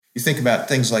You think about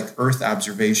things like Earth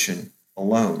observation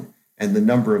alone and the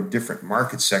number of different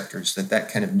market sectors that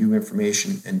kind of new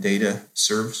information and data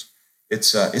serves.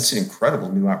 It's an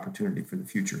incredible new opportunity for the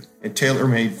future and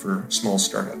tailor-made for small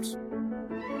startups.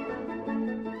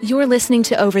 You're listening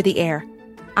to Over the Air,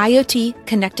 IoT,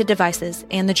 Connected Devices,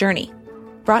 and the Journey,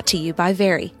 brought to you by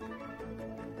Very.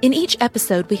 In each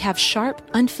episode, we have sharp,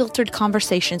 unfiltered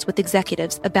conversations with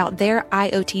executives about their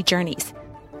IoT journeys,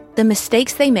 the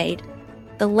mistakes they made,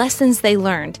 the lessons they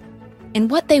learned,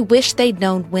 and what they wish they'd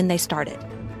known when they started.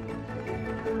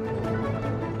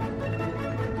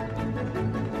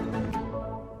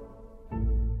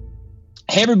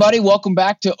 Hey, everybody. Welcome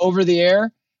back to Over the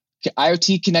Air,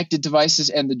 IoT, Connected Devices,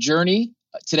 and the Journey.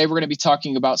 Today, we're going to be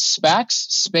talking about SPACs,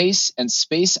 space, and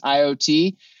space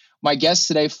IoT. My guest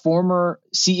today, former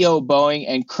CEO of Boeing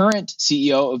and current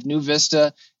CEO of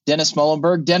Vista, Dennis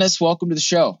Muilenburg. Dennis, welcome to the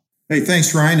show. Hey,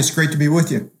 thanks, Ryan. It's great to be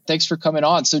with you. Thanks for coming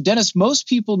on. So, Dennis, most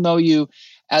people know you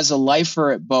as a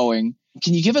lifer at Boeing.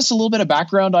 Can you give us a little bit of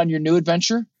background on your new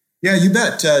adventure? Yeah, you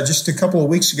bet. Just a couple of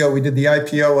weeks ago, we did the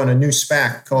IPO on a new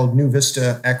SPAC called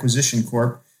Vista Acquisition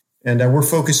Corp. And we're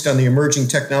focused on the emerging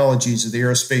technologies of the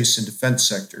aerospace and defense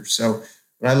sector. So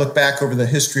when I look back over the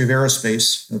history of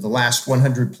aerospace, the last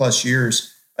 100 plus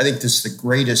years, I think this is the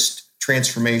greatest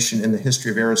transformation in the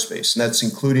history of aerospace. And that's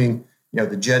including,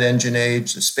 the jet engine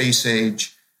age, the space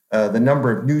age, the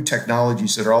number of new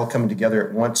technologies that are all coming together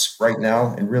at once right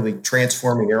now and really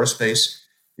transforming aerospace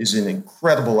is an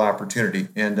incredible opportunity.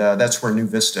 And that's where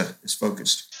Vista is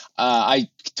focused. I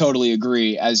totally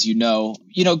agree, as you know.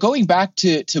 Going back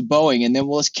to Boeing, and then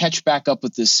we'll catch back up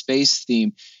with this space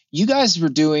theme. You guys were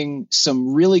doing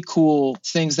some really cool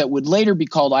things that would later be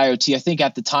called IoT. I think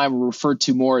at the time were referred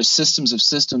to more as systems of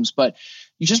systems, but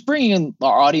you're just bringing in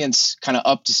our audience kind of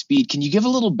up to speed. Can you give a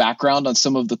little background on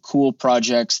some of the cool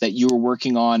projects that you were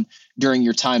working on during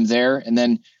your time there? And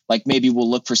then maybe we'll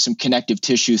look for some connective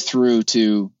tissue through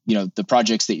to, the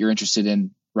projects that you're interested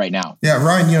in right now. Yeah,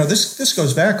 Ryan, this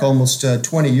goes back almost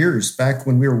 20 years, back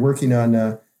when we were working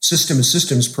on system of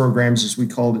systems programs, as we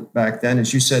called it back then.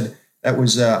 As you said, that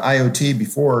was IoT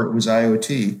before it was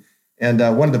IoT. And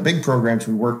one of the big programs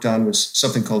we worked on was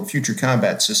something called Future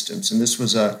Combat Systems. And this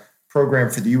was a program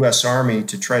for the U.S. Army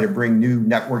to try to bring new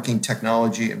networking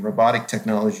technology and robotic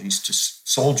technologies to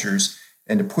soldiers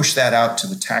and to push that out to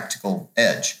the tactical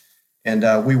edge.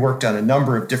 And we worked on a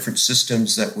number of different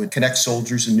systems that would connect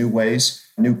soldiers in new ways,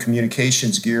 new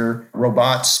communications gear,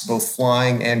 robots, both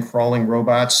flying and crawling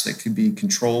robots that could be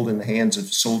controlled in the hands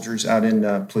of soldiers out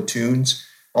in platoons.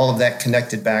 All of that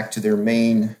connected back to their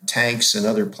main tanks and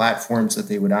other platforms that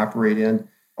they would operate in.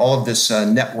 All of this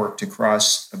networked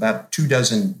across about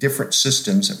 24 different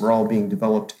systems that were all being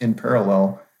developed in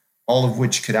parallel, all of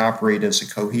which could operate as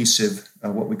a cohesive,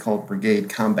 what we call brigade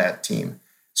combat team.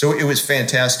 So it was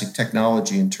fantastic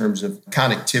technology in terms of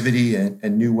connectivity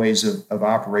and new ways of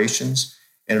operations.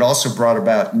 And it also brought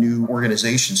about new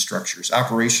organization structures,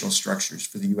 operational structures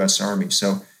for the U.S. Army.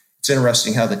 So it's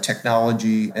interesting how the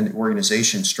technology and the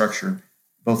organization structure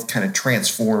both kind of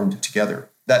transformed together.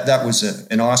 That was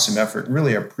an awesome effort, and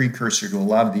really a precursor to a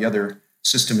lot of the other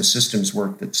system of systems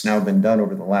work that's now been done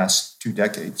over the last 2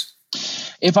 decades.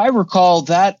 If I recall,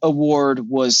 that award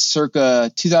was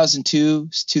circa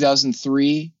 2002,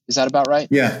 2003. Is that about right?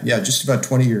 Yeah, just about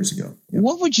 20 years ago. Yep.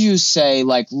 What would you say,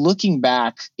 looking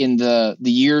back in the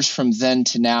years from then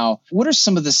to now, what are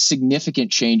some of the significant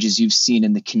changes you've seen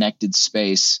in the connected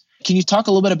space? Can you talk a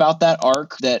little bit about that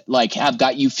arc that have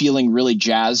got you feeling really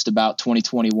jazzed about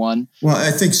 2021? Well,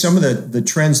 I think some of the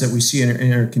trends that we see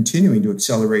and are continuing to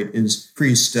accelerate is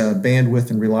increased bandwidth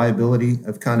and reliability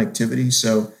of connectivity.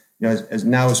 So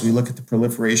as we look at the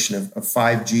proliferation of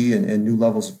 5G and new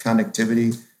levels of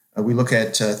connectivity, we look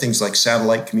at things like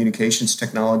satellite communications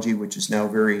technology, which is now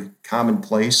very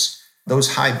commonplace.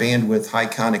 Those high bandwidth, high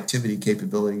connectivity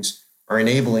capabilities are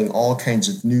enabling all kinds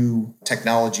of new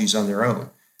technologies on their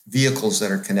own. Vehicles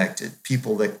that are connected,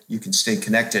 people that you can stay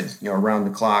connected, around the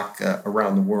clock,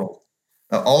 around the world.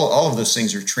 All of those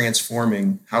things are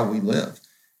transforming how we live.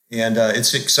 And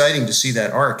it's exciting to see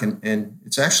that arc, and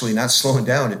it's actually not slowing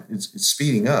down. It's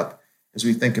speeding up as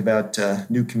we think about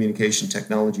new communication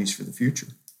technologies for the future.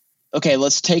 Okay,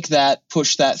 let's take that,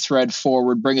 push that thread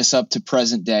forward, bring us up to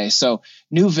present day. So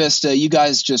Vista, you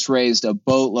guys just raised a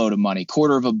boatload of money,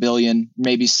 $250 million,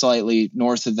 maybe slightly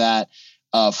north of that.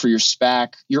 For your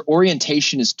SPAC. Your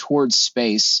orientation is towards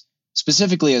space,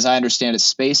 specifically, as I understand it,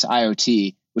 space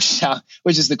IoT,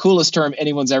 which is the coolest term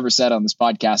anyone's ever said on this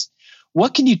podcast.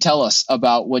 What can you tell us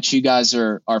about what you guys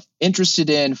are interested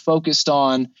in, focused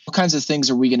on? What kinds of things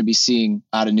are we going to be seeing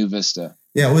out of Vista?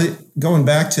 Yeah, well, going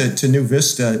back to New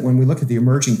Vista, when we look at the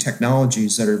emerging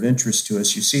technologies that are of interest to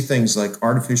us, you see things like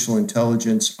artificial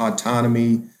intelligence,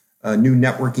 autonomy, new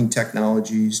networking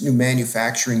technologies, new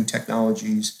manufacturing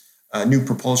technologies, new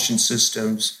propulsion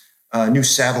systems, new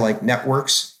satellite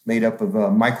networks made up of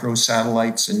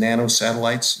microsatellites and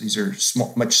nanosatellites. These are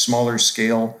much smaller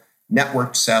scale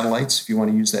networked satellites, if you want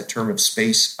to use that term of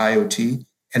space IoT,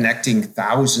 connecting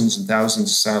thousands and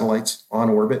thousands of satellites on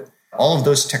orbit. All of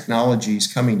those technologies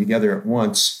coming together at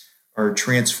once are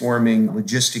transforming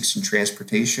logistics and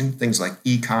transportation, things like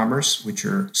e-commerce, which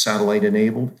are satellite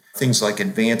enabled, things like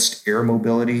advanced air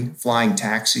mobility, flying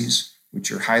taxis,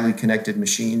 which are highly connected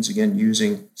machines, again,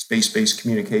 using space-based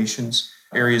communications,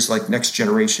 areas like next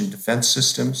generation defense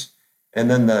systems, and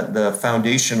then the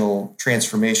foundational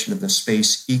transformation of the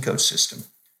space ecosystem.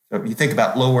 So if you think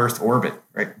about low Earth orbit,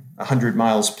 right, 100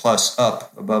 miles plus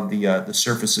up above the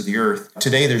surface of the Earth.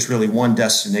 Today, there's really one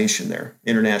destination there,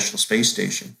 International Space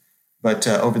Station. But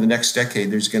over the next decade,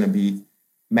 there's going to be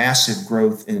massive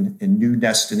growth in new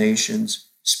destinations,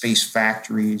 space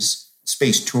factories,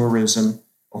 space tourism,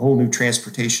 a whole new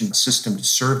transportation system to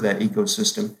serve that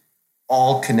ecosystem,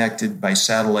 all connected by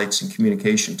satellites and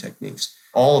communication techniques.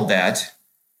 All of that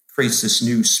creates this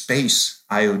new space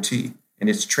IoT, and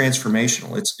it's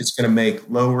transformational. It's going to make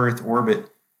low Earth orbit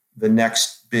the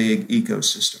next big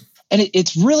ecosystem. And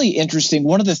it's really interesting.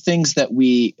 One of the things that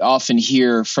we often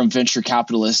hear from venture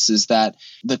capitalists is that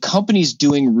the companies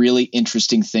doing really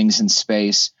interesting things in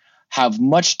space have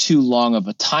much too long of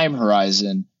a time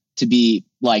horizon to be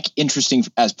like interesting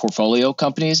as portfolio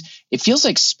companies. It feels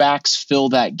like SPACs fill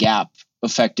that gap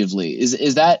effectively.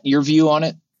 Is that your view on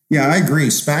it? Yeah, I agree.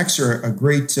 SPACs are a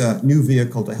great new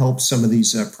vehicle to help some of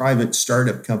these private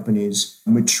startup companies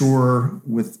mature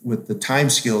with the time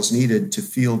skills needed to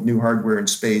field new hardware in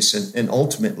space and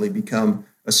ultimately become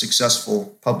a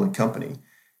successful public company.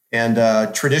 And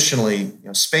traditionally,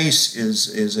 space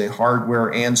is a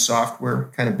hardware and software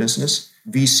kind of business.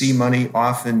 VC money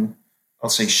often, I'll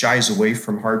say, shies away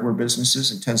from hardware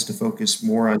businesses and tends to focus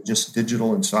more on just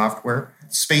digital and software.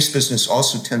 Space business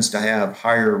also tends to have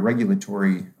higher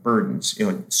regulatory burdens,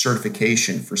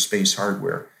 certification for space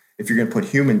hardware. If you're going to put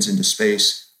humans into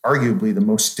space, arguably the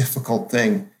most difficult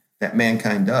thing that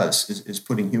mankind does is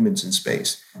putting humans in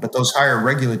space. But those higher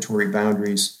regulatory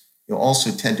boundaries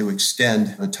also tend to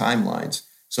extend the timelines.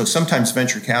 So sometimes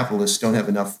venture capitalists don't have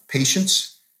enough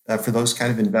patience for those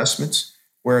kind of investments,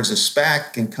 whereas a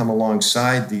SPAC can come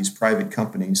alongside these private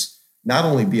companies, not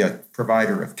only be a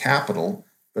provider of capital,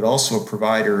 but also a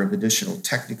provider of additional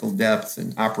technical depth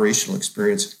and operational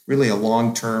experience, really a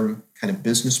long-term kind of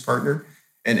business partner.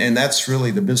 And that's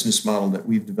really the business model that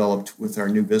we've developed with our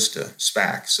New Vista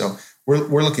SPAC. So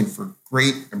we're looking for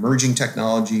great emerging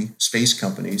technology space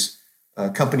companies,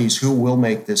 companies who will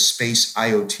make this space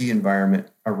IoT environment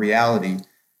a reality,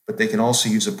 but they can also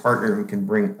use a partner who can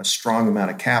bring a strong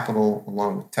amount of capital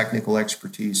along with technical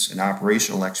expertise and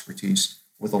operational expertise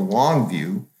with a long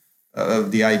view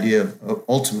of the idea of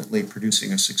ultimately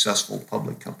producing a successful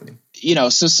public company.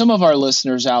 So some of our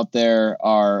listeners out there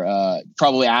are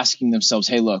probably asking themselves,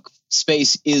 hey, look,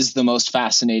 space is the most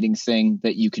fascinating thing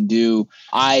that you can do.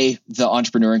 I, the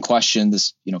entrepreneur in question,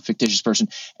 this fictitious person,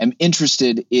 am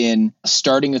interested in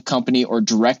starting a company or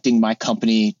directing my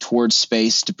company towards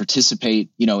space to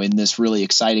participate, in this really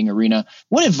exciting arena.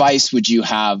 What advice would you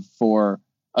have for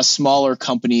a smaller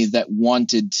company that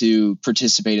wanted to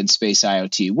participate in space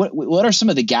IoT? What are some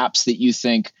of the gaps that you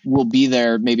think will be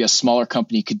there? Maybe a smaller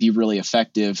company could be really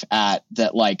effective at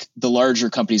that, like the larger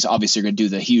companies obviously are going to do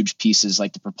the huge pieces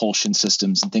like the propulsion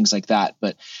systems and things like that.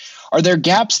 But are there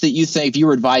gaps that you think, if you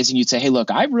were advising, you'd say, hey, look,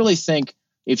 I really think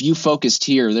if you focused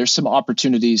here, there's some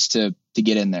opportunities to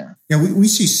get in there? Yeah, we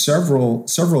see several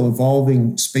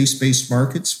evolving space-based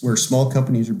markets where small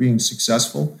companies are being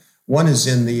successful. One is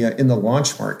in the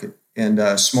launch market,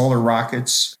 and smaller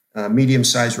rockets,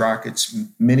 medium-sized rockets,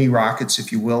 mini rockets,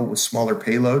 if you will, with smaller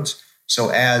payloads. So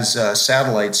as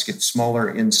satellites get smaller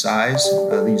in size,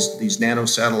 these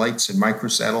nanosatellites and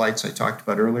microsatellites I talked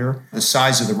about earlier, the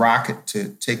size of the rocket to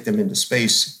take them into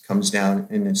space comes down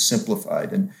and is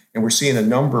simplified. And we're seeing a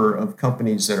number of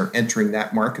companies that are entering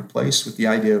that marketplace with the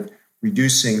idea of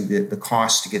reducing the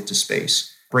cost to get to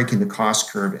space, breaking the cost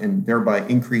curve, and thereby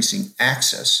increasing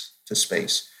access to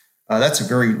space. That's a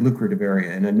very lucrative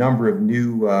area, and a number of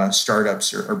new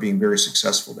startups are being very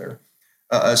successful there.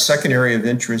 A second area of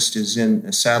interest is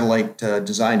in satellite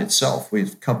design itself. We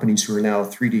have companies who are now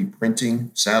 3D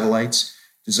printing satellites,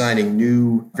 designing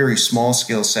new, very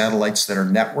small-scale satellites that are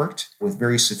networked with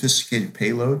very sophisticated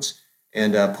payloads,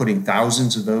 and putting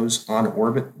thousands of those on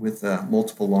orbit with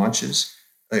multiple launches.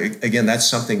 Again, that's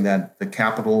something that the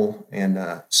capital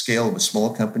and scale of a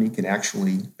small company can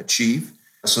actually achieve.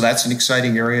 So that's an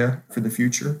exciting area for the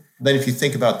future. Then if you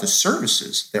think about the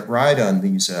services that ride on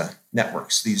these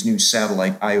networks, these new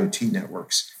satellite IoT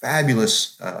networks,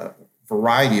 fabulous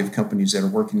variety of companies that are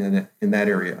working in that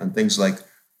area on things like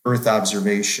Earth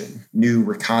observation, new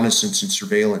reconnaissance and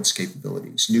surveillance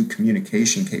capabilities, new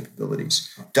communication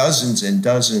capabilities, dozens and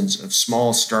dozens of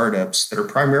small startups that are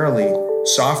primarily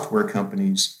software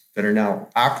companies that are now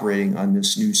operating on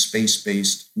this new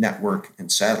space-based network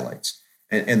and satellites.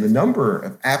 And the number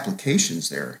of applications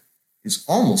there is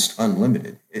almost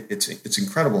unlimited. It's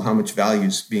incredible how much value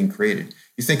is being created.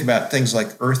 You think about things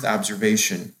like Earth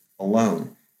observation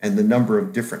alone and the number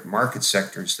of different market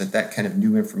sectors that kind of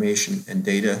new information and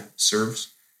data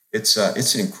serves. It's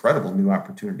an incredible new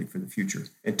opportunity for the future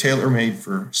and tailor-made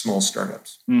for small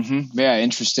startups. Mm-hmm. Yeah,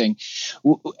 interesting.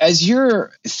 As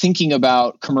you're thinking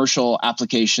about commercial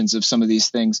applications of some of these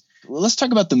things, let's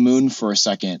talk about the moon for a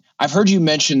second. I've heard you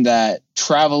mention that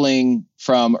traveling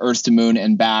from Earth to moon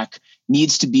and back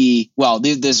needs to be, well,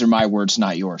 these are my words,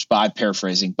 not yours, but I'm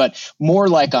paraphrasing, but more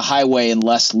like a highway and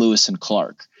less Lewis and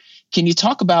Clark. Can you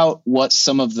talk about what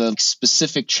some of the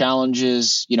specific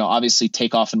challenges, obviously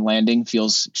takeoff and landing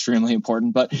feels extremely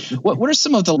important, but what are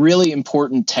some of the really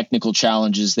important technical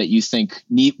challenges that you think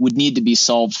would need to be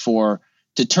solved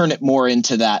to turn it more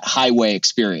into that highway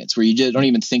experience where you just don't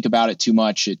even think about it too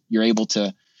much? You're able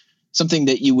to, something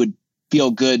that you would feel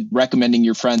good recommending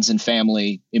your friends and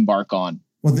family embark on?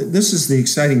 Well, this is the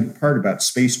exciting part about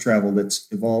space travel that's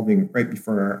evolving right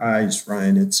before our eyes,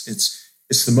 Ryan.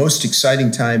 It's the most exciting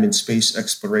time in space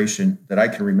exploration that I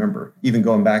can remember, even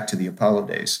going back to the Apollo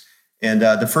days. And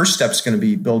the first step is going to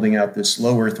be building out this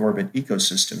low Earth orbit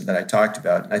ecosystem that I talked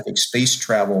about. And I think space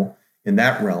travel in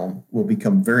that realm will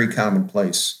become very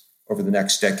commonplace over the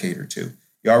next decade or two.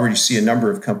 You already see a number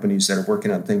of companies that are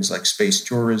working on things like space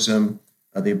tourism,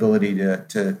 the ability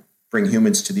to bring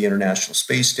humans to the International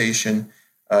Space Station.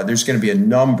 There's going to be a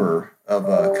number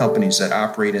of companies that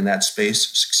operate in that space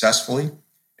successfully.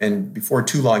 And before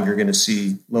too long, you're going to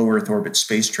see low Earth orbit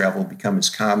space travel become as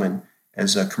common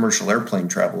as commercial airplane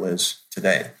travel is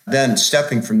today. Then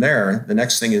stepping from there, the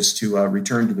next thing is to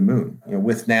return to the moon.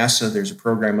 With NASA, there's a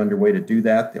program underway to do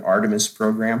that, the Artemis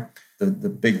program, the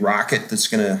big rocket that's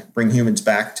going to bring humans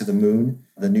back to the moon.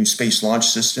 The new Space Launch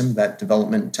System, that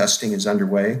development and testing is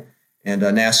underway. And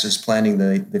NASA is planning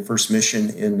the first mission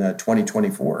in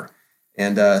 2024.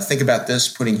 And think about this,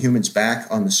 putting humans back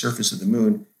on the surface of the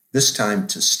moon, this time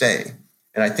to stay.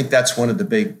 And I think that's one of the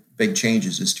big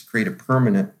changes, is to create a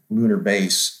permanent lunar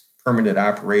base, permanent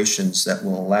operations that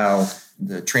will allow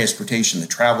the transportation, the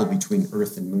travel between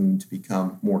Earth and moon to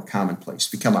become more commonplace,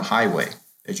 become a highway,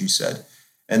 as you said.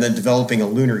 And then developing a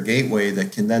lunar gateway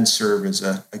that can then serve as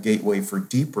a gateway for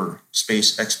deeper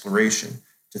space exploration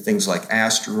to things like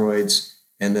asteroids,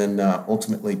 and then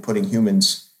ultimately putting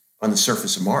humans on the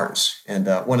surface of Mars. And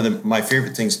one of my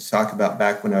favorite things to talk about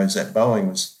back when I was at Boeing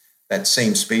was that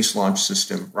same Space Launch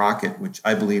System rocket, which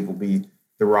I believe will be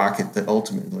the rocket that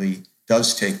ultimately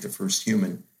does take the first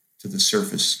human to the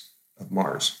surface of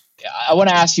Mars. I want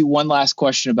to ask you one last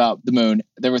question about the moon.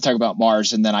 Then we're talking about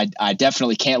Mars, and then I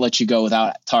definitely can't let you go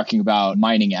without talking about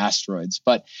mining asteroids.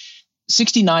 But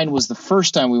 1969 was the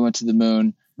first time we went to the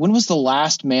moon. When was the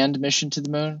last manned mission to the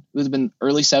moon? It would have been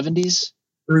early 70s?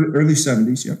 Early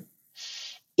 70s, yeah.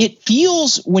 It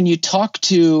feels, when you talk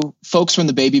to folks from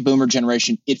the baby boomer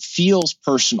generation, it feels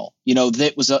personal.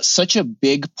 That was such a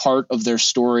big part of their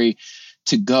story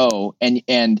to go. And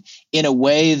in a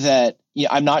way that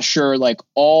I'm not sure like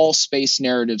all space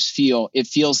narratives feel, it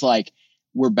feels like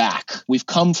we're back. We've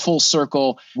come full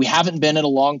circle. We haven't been in a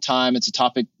long time. It's a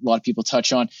topic a lot of people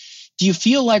touch on. Do you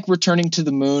feel like returning to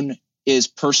the moon is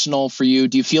personal for you?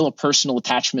 Do you feel a personal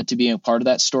attachment to being a part of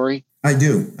that story? I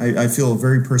do. I feel a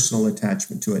very personal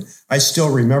attachment to it. I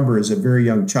still remember as a very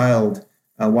young child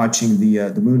watching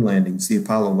the moon landings, the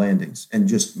Apollo landings, and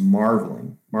just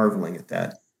marveling at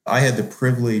that. I had the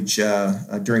privilege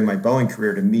during my Boeing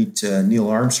career to meet Neil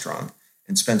Armstrong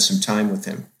and spend some time with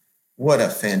him. What a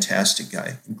fantastic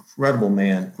guy, incredible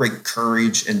man, great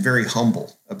courage, and very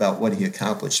humble about what he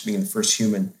accomplished, being the first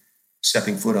human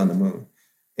stepping foot on the moon.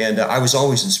 And I was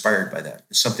always inspired by that.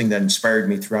 It's something that inspired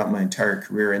me throughout my entire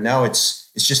career. And now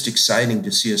it's just exciting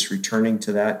to see us returning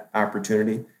to that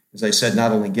opportunity. As I said,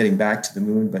 not only getting back to the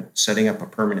moon, but setting up a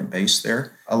permanent base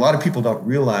there. A lot of people don't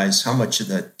realize how much of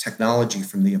the technology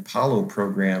from the Apollo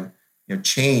program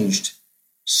changed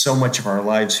so much of our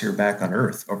lives here back on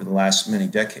Earth over the last many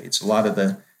decades. A lot of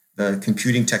the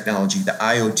computing technology, the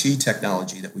IoT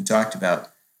technology that we talked about,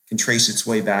 can trace its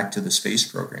way back to the space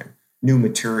program. new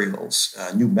materials,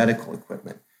 new medical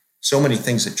equipment, so many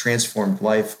things that transformed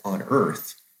life on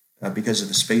Earth because of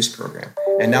the space program.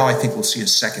 And now I think we'll see a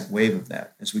second wave of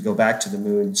that as we go back to the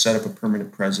moon, set up a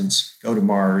permanent presence, go to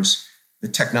Mars. The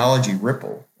technology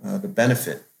ripple, the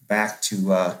benefit back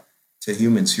to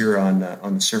humans here on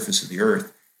the surface of the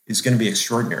Earth is going to be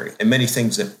extraordinary, and many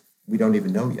things that we don't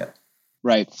even know yet.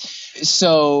 Right.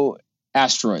 So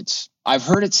asteroids. I've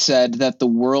heard it said that the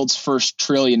world's first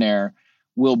trillionaire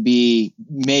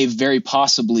may very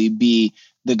possibly be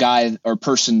the guy or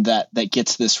person that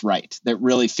gets this right, that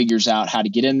really figures out how to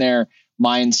get in there,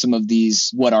 mine some of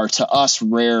these, what are to us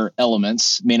rare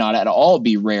elements, may not at all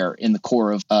be rare in the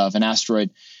core of an asteroid.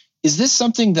 Is this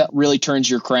something that really turns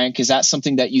your crank? Is that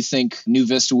something that you think New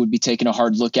Vista would be taking a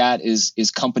hard look at? Is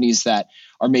companies that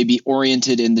are maybe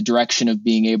oriented in the direction of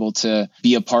being able to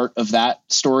be a part of that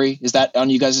story? Is that on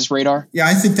you guys' radar? Yeah,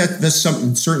 I think that's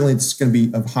something certainly it's going to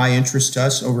be of high interest to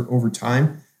us over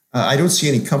time. I don't see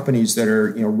any companies that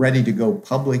are ready to go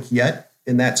public yet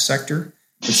in that sector.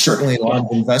 There's certainly a lot of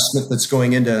investment that's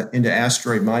going into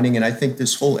asteroid mining, and I think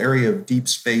this whole area of deep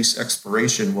space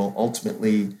exploration will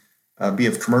ultimately be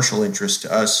of commercial interest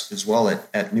to us as well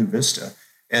at New Vista.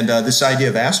 And this idea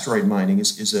of asteroid mining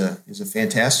is a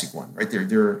fantastic one, right?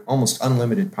 There are almost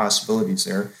unlimited possibilities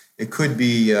there. It could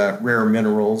be rare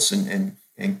minerals and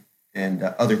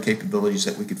other capabilities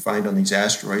that we could find on these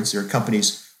asteroids. There are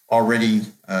companies already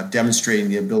demonstrating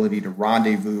the ability to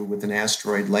rendezvous with an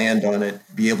asteroid, land on it,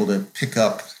 be able to pick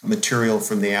up material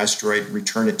from the asteroid,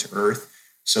 return it to Earth.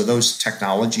 So those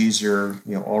technologies are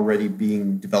already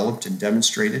being developed and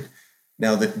demonstrated.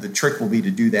 Now, the trick will be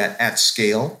to do that at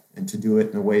scale and to do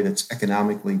it in a way that's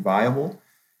economically viable.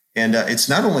 And it's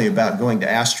not only about going to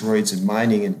asteroids and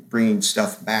mining and bringing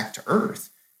stuff back to Earth.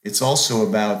 It's also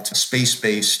about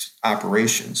space-based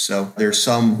operations. So there's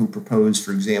some who propose,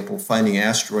 for example, finding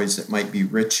asteroids that might be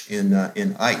rich in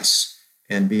ice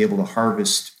and be able to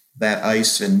harvest that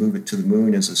ice and move it to the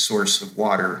moon as a source of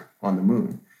water on the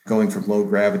moon, going from low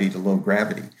gravity to low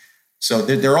gravity. So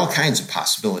there are all kinds of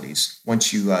possibilities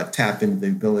once you tap into the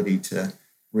ability to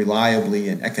reliably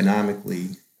and economically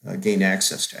gain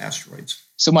access to asteroids.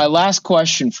 So my last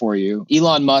question for you,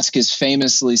 Elon Musk has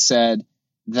famously said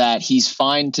that he's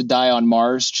fine to die on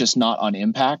Mars, just not on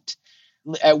impact.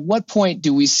 At what point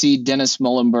do we see Dennis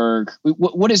Muilenburg?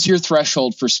 What is your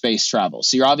threshold for space travel?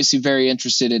 So you're obviously very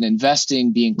interested in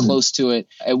investing, being close to it.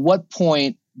 At what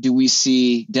point do we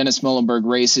see Dennis Muilenburg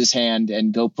raise his hand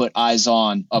and go put eyes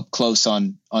on up close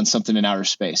on something in outer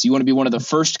space? You want to be one of the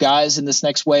first guys in this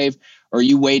next wave? Or are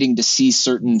you waiting to see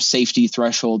certain safety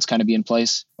thresholds kind of be in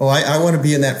place? Oh, I want to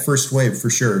be in that first wave for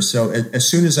sure. So as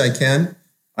soon as I can,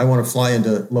 I want to fly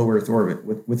into low Earth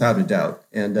orbit without a doubt.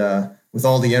 And with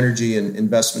all the energy and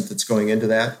investment that's going into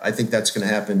that, I think that's going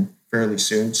to happen fairly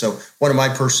soon. So one of my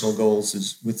personal goals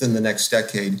is within the next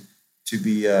decade to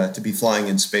be flying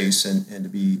in space and to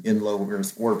be in low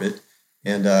Earth orbit.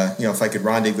 And if I could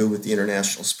rendezvous with the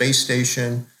International Space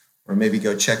Station or maybe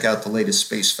go check out the latest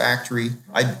space factory,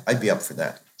 I'd be up for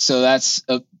that. So that's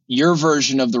your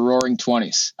version of the Roaring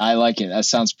 20s. I like it. That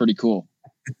sounds pretty cool.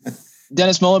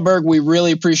 Dennis Muilenburg, we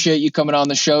really appreciate you coming on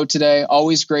the show today.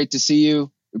 Always great to see you.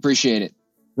 Appreciate it.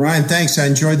 Ryan, thanks. I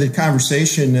enjoyed the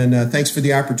conversation, and thanks for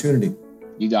the opportunity.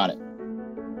 You got it.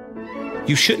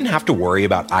 You shouldn't have to worry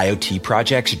about IoT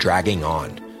projects dragging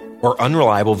on or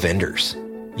unreliable vendors.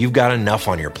 You've got enough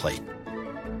on your plate.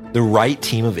 The right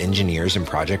team of engineers and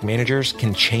project managers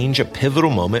can change a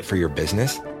pivotal moment for your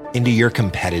business into your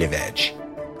competitive edge.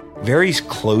 Very's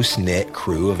close-knit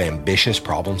crew of ambitious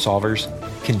problem solvers,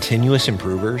 continuous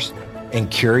improvers,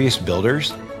 and curious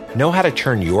builders know how to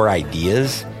turn your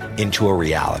ideas into a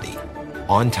reality,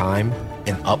 on time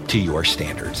and up to your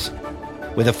standards.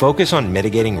 With a focus on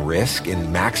mitigating risk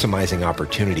and maximizing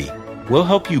opportunity, we'll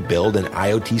help you build an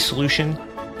IoT solution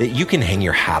that you can hang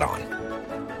your hat on.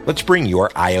 Let's bring your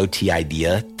IoT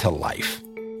idea to life.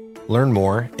 Learn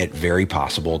more at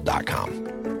verypossible.com.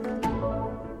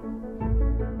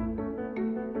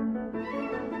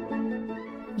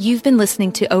 You've been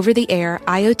listening to Over the Air,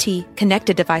 IoT,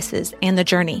 Connected Devices, and The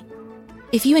Journey.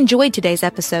 If you enjoyed today's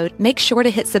episode, make sure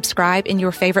to hit subscribe in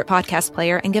your favorite podcast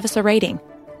player and give us a rating.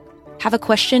 Have a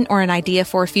question or an idea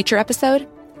for a future episode?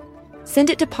 Send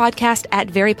it to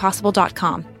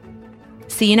podcast@verypossible.com.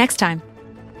 See you next time.